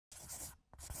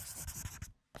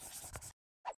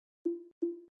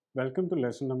Welcome to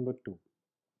lesson number 2,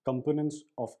 Components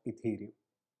of Ethereum.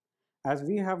 As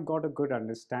we have got a good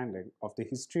understanding of the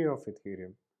history of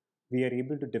Ethereum, we are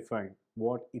able to define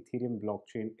what Ethereum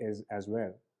blockchain is as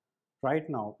well. Right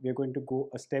now, we are going to go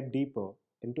a step deeper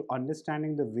into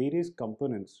understanding the various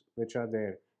components which are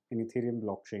there in Ethereum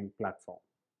blockchain platform.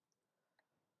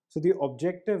 So the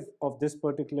objective of this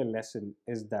particular lesson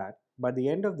is that by the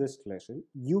end of this lesson,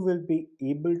 you will be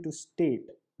able to state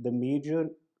the major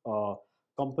uh,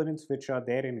 components which are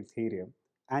there in Ethereum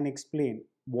and explain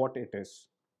what it is.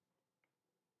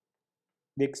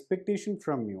 The expectation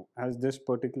from you as this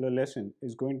particular lesson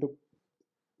is going to,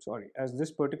 as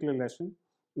this particular lesson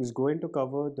is going to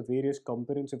cover the various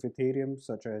components of Ethereum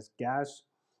such as gas,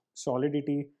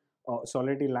 Solidity,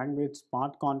 Solidity language,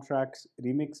 smart contracts,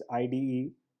 Remix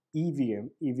IDE, EVM.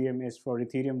 EVM is for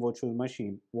Ethereum Virtual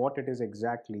Machine. What it is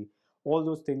exactly, all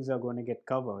those things are going to get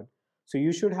covered. So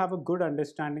you should have a good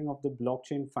understanding of the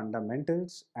blockchain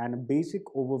fundamentals and a basic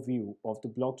overview of the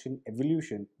blockchain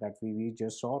evolution that we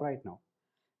just saw right now.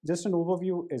 Just an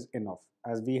overview is enough,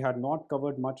 as we had not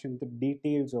covered much in the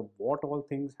details of what all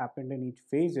things happened in each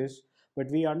phases,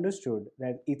 but we understood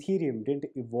that Ethereum didn't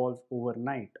evolve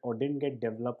overnight or didn't get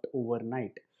developed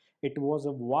overnight. It was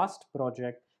a vast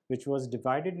project which was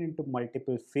divided into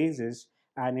multiple phases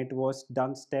and it was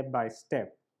done step by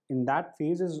step. In that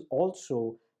phases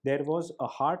also, there was a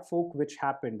hard fork which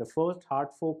happened. The first hard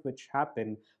fork which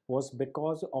happened was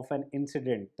because of an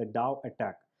incident, the DAO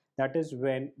attack. That is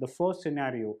when the first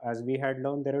scenario, as we had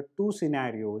learned, there are two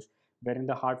scenarios wherein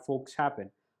the hard forks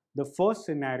happen. The first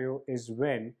scenario is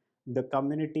when the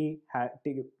community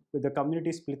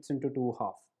splits into two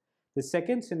halves. The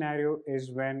second scenario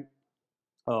is when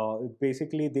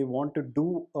basically they want to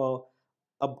do a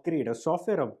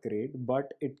software upgrade,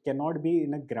 but it cannot be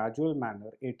in a gradual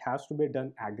manner. It has to be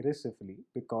done aggressively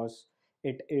because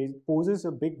it poses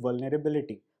a big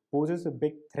vulnerability, poses a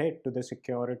big threat to the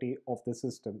security of the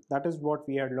system. That is what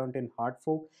we had learned in hard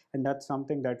fork, and that's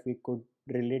something that we could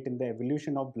relate in the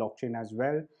evolution of blockchain as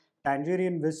well.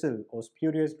 Tangerine Whistle or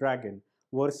Spurious Dragon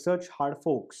were such hard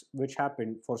forks which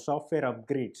happened for software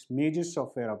upgrades, major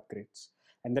software upgrades.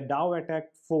 And the DAO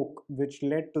attack fork, which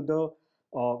led to the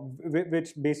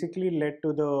which basically led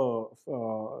to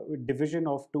the division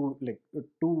of two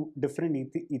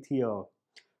different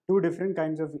two different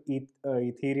kinds of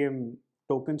Ethereum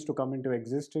tokens to come into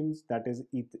existence. That is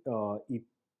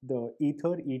the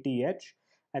Ether ETH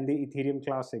and the Ethereum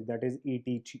Classic, that is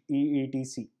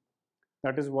ETC.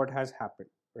 That is what has happened,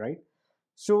 right?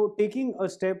 So taking a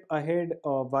step ahead,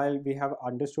 while we have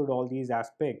understood all these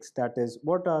aspects, that is,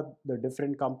 what are the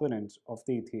different components of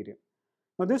the Ethereum?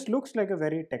 Now this looks like a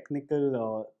very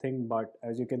technical thing, but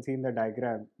as you can see in the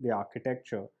diagram, the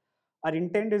architecture, our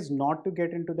intent is not to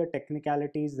get into the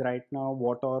technicalities right now,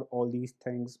 what are all these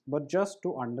things, but just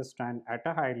to understand at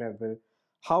a high level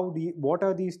what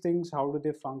are these things, how do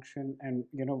they function, and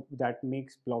that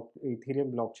makes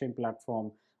Ethereum blockchain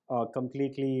platform a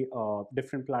completely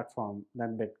different platform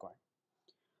than Bitcoin.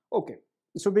 Okay,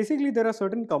 so basically there are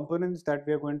certain components that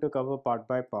we are going to cover part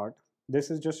by part. This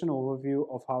is just an overview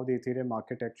of how the Ethereum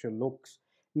architecture looks.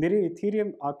 In the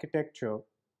Ethereum architecture,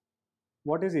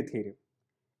 what is Ethereum?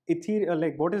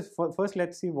 First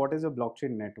let's see what is a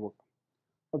blockchain network.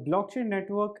 A blockchain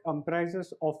network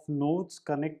comprises of nodes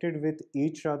connected with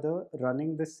each other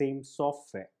running the same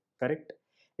software, correct?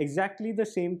 Exactly the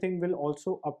same thing will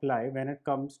also apply when it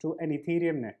comes to an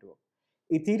Ethereum network.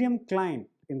 Ethereum client,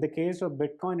 in the case of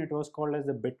Bitcoin, it was called as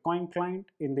the Bitcoin client.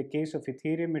 In the case of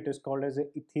Ethereum, it is called as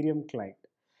the Ethereum client.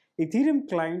 Ethereum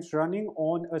clients running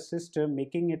on a system,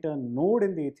 making it a node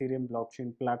in the Ethereum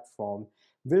blockchain platform,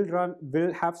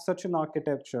 will have such an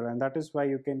architecture, and that is why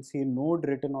you can see node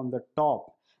written on the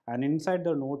top, and inside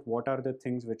the node what are the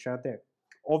things which are there.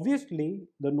 Obviously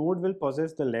the node will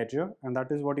possess the ledger, and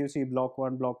that is what you see. Block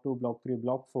 1, block 2, block 3,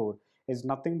 block 4 is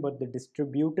nothing but the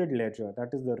distributed ledger,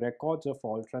 that is the records of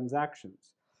all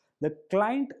transactions. The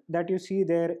client that you see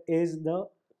there is the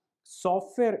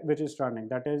software which is running,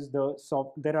 that is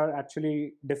there are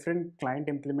actually different client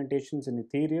implementations in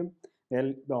Ethereum.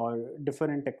 There are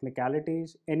different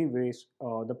technicalities. Anyways,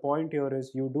 the point here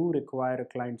is you do require a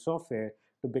client software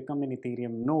to become an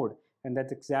Ethereum node, and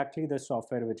that's exactly the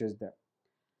software which is there.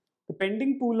 The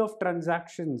pending pool of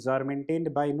transactions are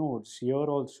maintained by nodes. Here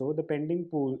also the pending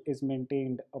pool is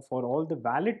maintained for all the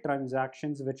valid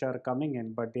transactions which are coming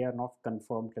in, but they are not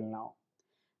confirmed till now.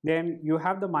 Then you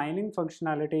have the mining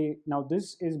functionality. Now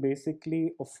this is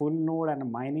basically a full node and a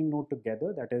mining node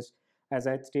together. That is, as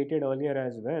I had stated earlier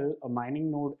as well, a mining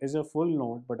node is a full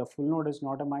node, but a full node is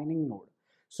not a mining node.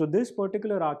 So this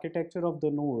particular architecture of the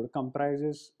node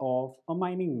comprises of a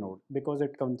mining node because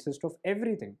it consists of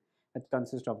everything. It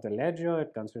consists of the ledger,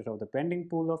 it consists of the pending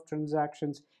pool of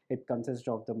transactions, it consists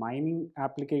of the mining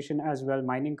application as well,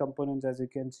 mining components as you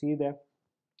can see there.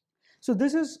 So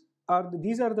these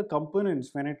are the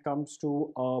components when it comes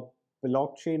to a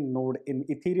blockchain node in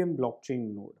Ethereum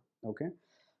blockchain node. Okay,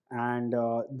 and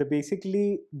the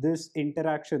basically this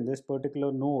interaction, this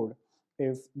particular node,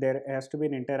 if there has to be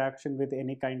an interaction with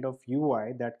any kind of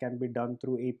UI, that can be done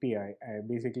through API.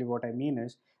 Basically, what I mean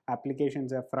is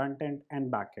applications are front end and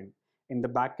back end. In the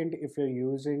back end, if you're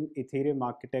using Ethereum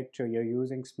architecture, you're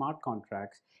using smart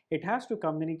contracts, it has to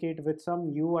communicate with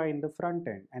some UI in the front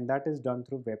end, and that is done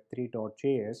through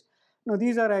web3.js. Now,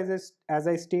 these are, as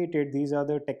I stated, these are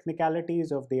the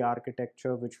technicalities of the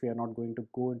architecture, which we are not going to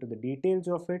go into the details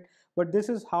of it, but this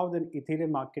is how the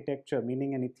Ethereum architecture,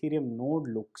 meaning an Ethereum node,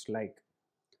 looks like.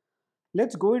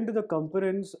 Let's go into the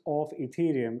components of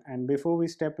Ethereum, and before we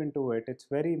step into it, it's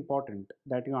very important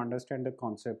that you understand the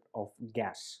concept of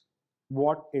gas.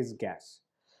 What is gas?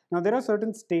 Now, there are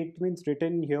certain statements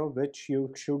written here which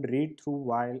you should read through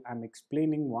while I'm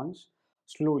explaining once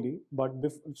slowly, but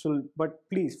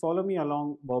please follow me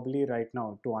along verbally right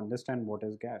now to understand what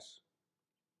is gas.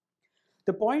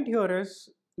 The point here is,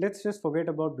 let's just forget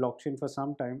about blockchain for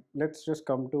some time. Let's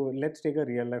take a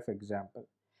real life example.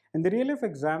 In the real life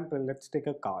example, let's take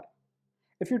a car.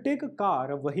 If you take a car,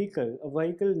 a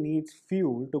vehicle needs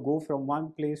fuel to go from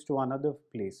one place to another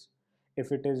place.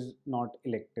 If it is not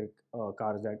electric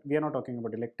cars, that we are not talking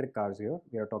about electric cars here,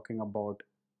 we are talking about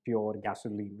pure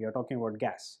gasoline, we are talking about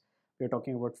gas, we are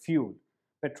talking about fuel,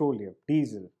 petroleum,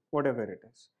 diesel, whatever it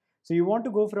is. So you want to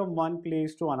go from one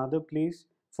place to another place.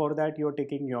 For that, you're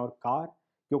taking your car.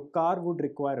 Your car would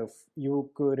require you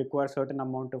could require certain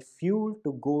amount of fuel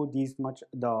to go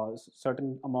the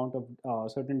certain amount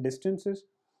of certain distances.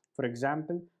 For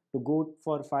example, to go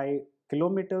for 5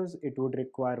 kilometers, it would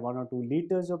require 1 or 2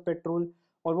 liters of petrol,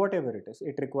 or whatever it is.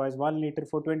 It requires 1 liter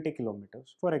for 20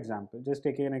 kilometers. For example, just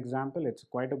taking an example, it's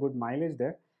quite a good mileage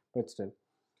there, but still.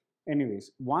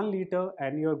 Anyways, 1 liter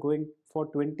and you're going for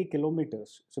 20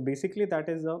 kilometers. So basically, that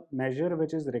is a measure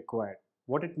which is required.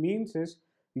 What it means is,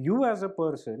 you as a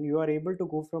person, you are able to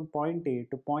go from point A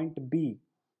to point B.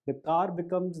 The car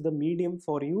becomes the medium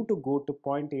for you to go to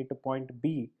point A to point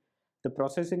B. The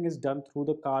processing is done through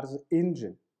the car's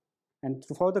engine. And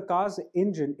for the car's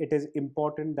engine, it is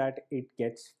important that it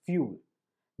gets fuel.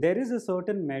 There is a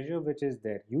certain measure which is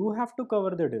there. You have to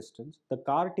cover the distance. The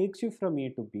car takes you from A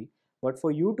to B, but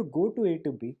for you to go to A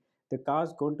to B, the car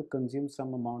is going to consume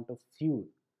some amount of fuel.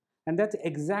 And that's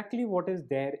exactly what is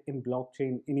there in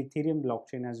blockchain, in Ethereum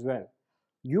blockchain as well.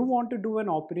 You want to do an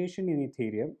operation in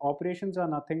Ethereum. Operations are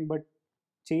nothing but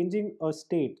changing a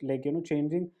state, like,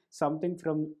 changing something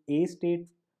from A state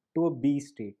to a B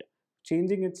state,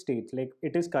 changing its state. Like,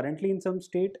 it is currently in some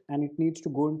state and it needs to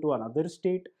go into another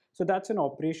state. So that's an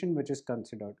operation which is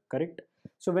considered, correct?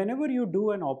 So whenever you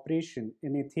do an operation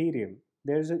in Ethereum,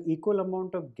 there's an equal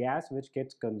amount of gas which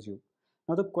gets consumed.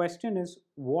 Now the question is,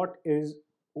 what is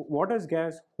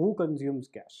gas? Who consumes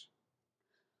gas?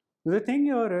 The thing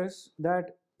here is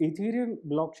that Ethereum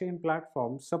blockchain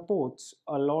platform supports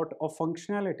a lot of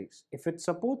functionalities. If it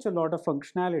supports a lot of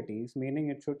functionalities, meaning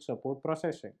it should support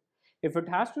processing. If it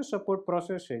has to support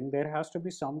processing, there has to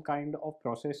be some kind of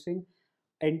processing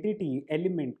entity,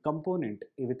 element, component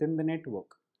within the network.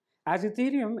 As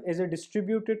Ethereum is a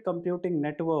distributed computing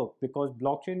network, because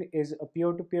blockchain is a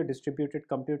peer-to-peer distributed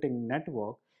computing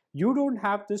network, you don't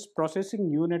have this processing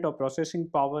unit or processing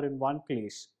power in one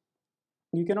place.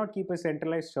 You cannot keep a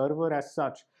centralized server as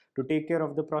such to take care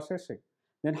of the processing.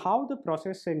 Then how the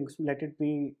processing, let it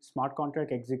be smart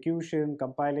contract execution,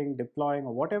 compiling, deploying,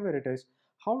 or whatever it is,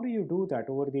 how do you do that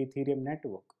over the Ethereum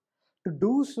network? To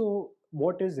do so,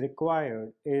 what is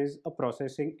required is a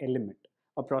processing element,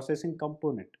 a processing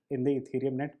component in the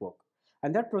Ethereum network.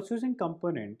 And that processing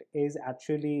component is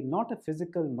actually not a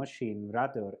physical machine,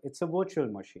 rather it's a virtual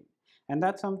machine. And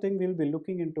that's something we'll be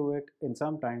looking into it in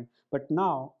some time. But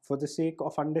now, for the sake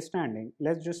of understanding,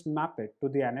 let's just map it to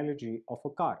the analogy of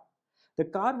a car. The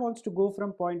car wants to go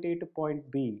from point A to point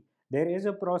B. There is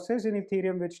a process in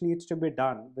Ethereum which needs to be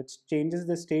done, which changes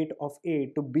the state of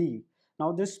A to B.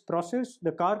 Now this process,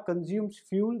 the car consumes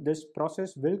fuel, this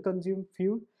process will consume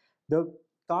fuel. The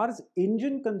car's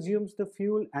engine consumes the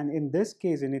fuel, and in this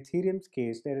case, in Ethereum's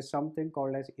case, there is something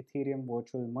called as Ethereum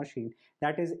virtual machine.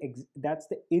 That's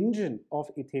the engine of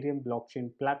Ethereum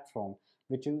blockchain platform,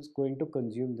 which is going to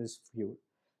consume this fuel.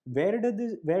 Where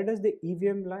does the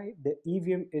EVM lie? The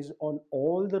EVM is on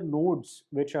all the nodes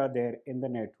which are there in the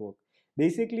network.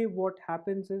 Basically, what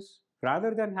happens is,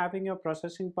 Rather than having your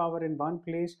processing power in one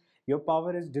place, your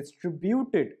power is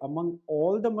distributed among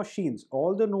all the machines,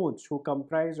 all the nodes who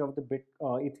comprise of the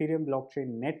Ethereum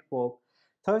blockchain network.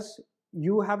 Thus,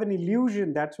 you have an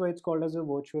illusion. That's why it's called as a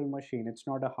virtual machine. It's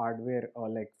not a hardware or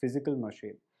like physical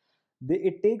machine.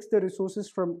 It takes the resources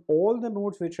from all the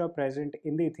nodes which are present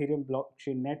in the Ethereum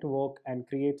blockchain network and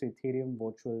creates Ethereum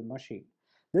virtual machine.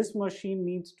 This machine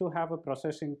needs to have a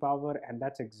processing power, and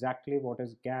that's exactly what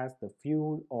is gas, the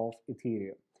fuel of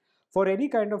Ethereum. For any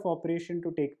kind of operation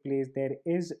to take place, there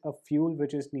is a fuel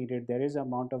which is needed, there is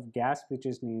amount of gas which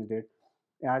is needed.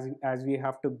 As we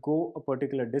have to go a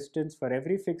particular distance, for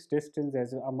every fixed distance,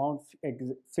 there's an amount,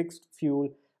 fixed fuel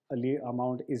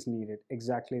amount is needed,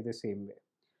 exactly the same way.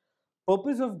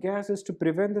 Purpose of gas is to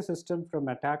prevent the system from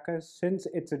attackers. Since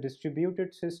it's a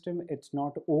distributed system, it's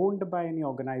not owned by any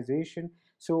organization,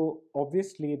 so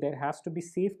obviously there has to be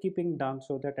safekeeping done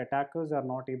so that attackers are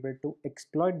not able to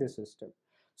exploit the system.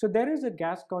 So there is a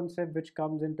gas concept which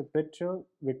comes into picture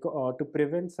to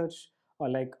prevent such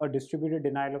like a distributed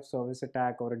denial of service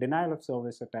attack or a denial of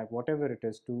service attack, whatever it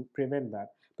is, to prevent that,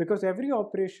 because every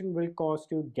operation will cost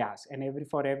you gas, and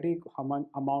for every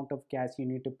amount of gas you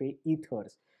need to pay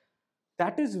ethers.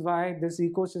 That is why this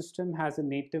ecosystem has a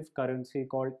native currency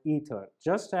called Ether.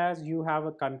 Just as you have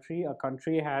a country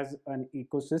has an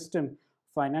ecosystem,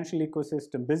 financial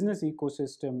ecosystem, business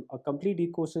ecosystem, a complete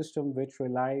ecosystem which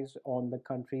relies on the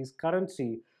country's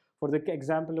currency. For the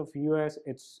example of US,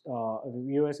 it's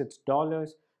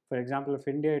dollars. For example of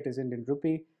India, it is Indian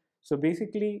rupee. So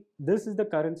basically, this is the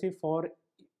currency for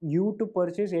you to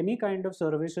purchase any kind of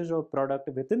services or product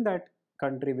within that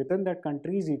country, within that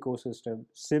country's ecosystem.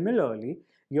 Similarly,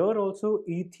 here also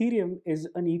Ethereum is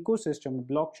an ecosystem, a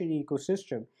blockchain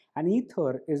ecosystem, and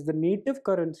Ether is the native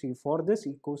currency for this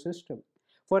ecosystem.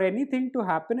 For anything to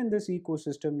happen in this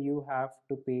ecosystem, you have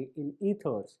to pay in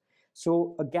ethers.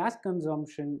 So a gas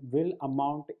consumption will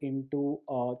amount into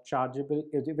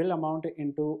it will amount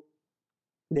into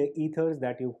the ethers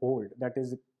that you hold, that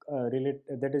is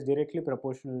directly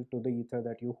proportional to the ether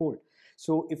that you hold.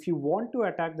 So if you want to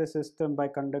attack the system by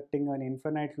conducting an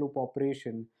infinite loop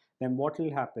operation, then what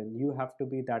will happen? You have to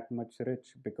be that much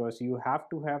rich, because you have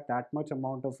to have that much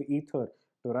amount of ether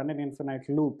to run an infinite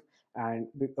loop. And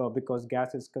because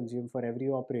gas is consumed for every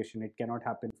operation, it cannot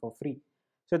happen for free.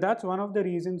 So that's one of the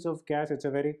reasons of gas. It's a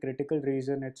very critical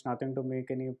reason. It's nothing to make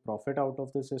any profit out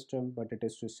of the system, but it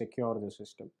is to secure the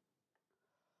system.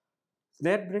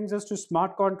 That brings us to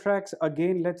smart contracts.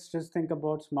 Again, let's just think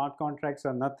about smart contracts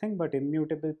are nothing but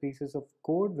immutable pieces of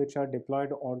code which are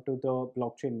deployed onto the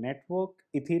blockchain network.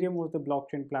 Ethereum was the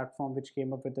blockchain platform which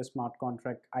came up with the smart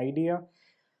contract idea.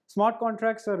 Smart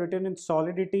contracts are written in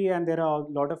Solidity, and there are a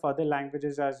lot of other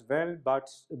languages as well, but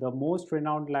the most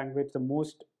renowned language, the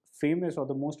most famous or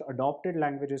the most adopted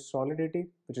language is Solidity,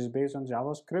 which is based on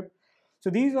JavaScript. So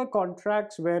these are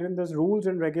contracts wherein the rules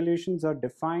and regulations are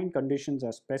defined, conditions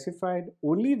are specified.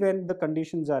 Only when the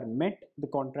conditions are met, the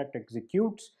contract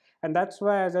executes. And that's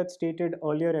why, as I stated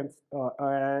earlier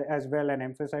as well and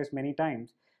emphasized many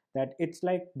times, that it's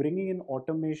like bringing in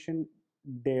automation.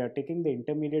 They are taking the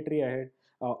intermediary ahead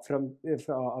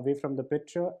away from the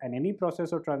picture, and any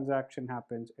process or transaction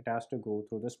happens, it has to go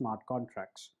through the smart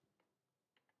contracts.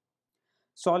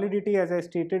 Solidity, as I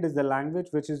stated, is the language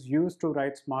which is used to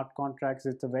write smart contracts.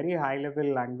 It's a very high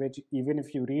level language. Even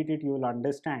if you read it, you will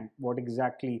understand what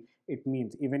exactly it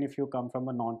means, even if you come from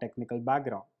a non-technical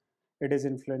background. It is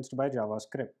influenced by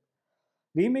JavaScript.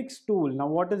 Remix tool. Now,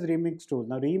 what is Remix tool?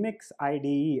 Now, Remix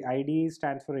IDE. IDE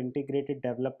stands for Integrated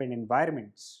Development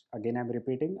Environments. Again, I'm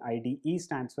repeating, IDE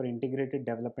stands for Integrated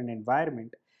Development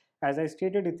Environment. As I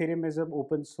stated, Ethereum is an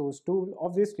open source tool.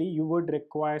 Obviously, you would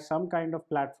require some kind of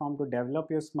platform to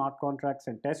develop your smart contracts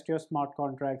and test your smart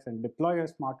contracts and deploy your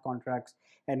smart contracts.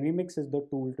 And Remix is the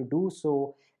tool to do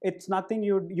so. It's nothing,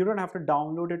 you don't have to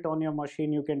download it on your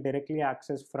machine. You can directly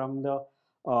access from the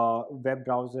web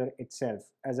browser itself.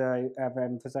 As I have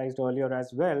emphasized earlier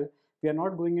as well, we are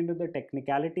not going into the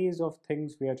technicalities of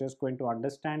things. We are just going to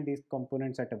understand these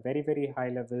components at a very, very high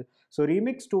level. So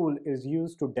Remix tool is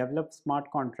used to develop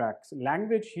smart contracts.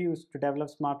 Language used to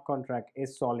develop smart contract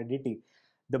is Solidity.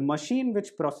 The machine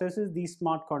which processes these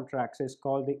smart contracts is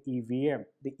called the EVM.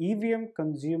 The EVM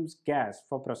consumes gas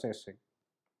for processing.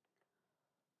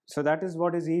 So that is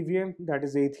what is EVM. That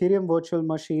is the Ethereum virtual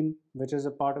machine, which is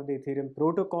a part of the Ethereum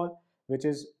protocol, which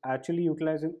is actually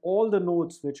utilizing all the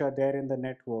nodes which are there in the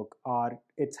network. Are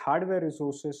its hardware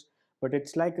resources, but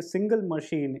it's like a single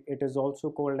machine. It is also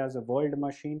called as a world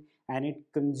machine, and it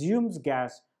consumes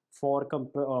gas for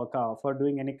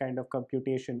doing any kind of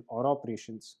computation or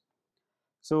operations.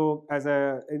 So as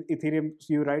a Ethereum,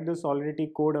 so you write the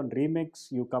Solidity code on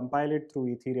Remix, you compile it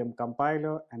through Ethereum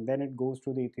compiler, and then it goes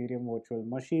to the Ethereum virtual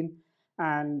machine.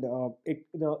 And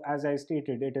as I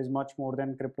stated, it is much more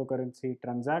than cryptocurrency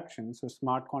transactions. So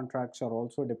smart contracts are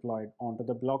also deployed onto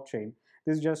the blockchain.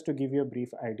 This is just to give you a brief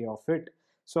idea of it.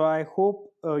 So I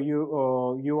hope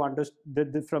you understand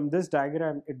that from this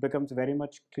diagram, it becomes very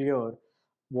much clear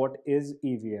what is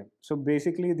EVM. So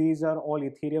basically, these are all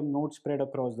Ethereum nodes spread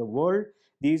across the world.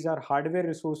 These are hardware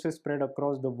resources spread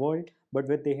across the world, but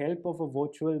with the help of a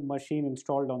virtual machine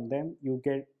installed on them, you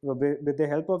get with the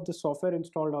help of the software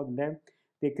installed on them,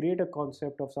 they create a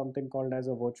concept of something called as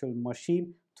a virtual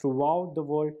machine throughout the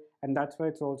world, and that's why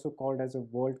it's also called as a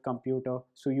world computer.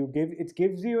 So it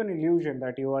gives you an illusion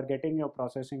that you are getting your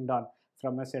processing done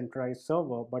from a centralized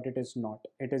server, but it is not.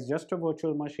 It is just a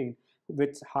virtual machine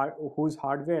whose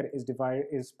hardware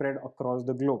is spread across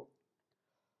the globe.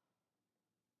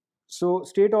 So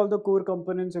state all the core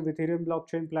components of Ethereum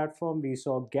blockchain platform. We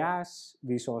saw gas,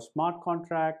 we saw smart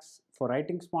contracts. For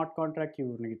writing smart contract,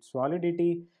 you need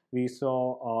Solidity. We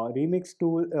saw Remix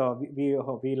tool.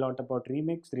 We learned about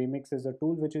Remix. Remix is a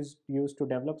tool which is used to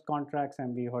develop contracts,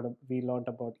 and we learned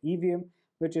about EVM,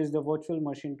 which is the virtual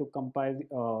machine to compile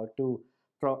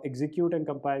execute and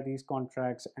compile these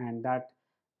contracts, and that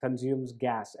consumes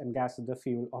gas, and gas is the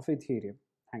fuel of Ethereum.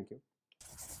 Thank you.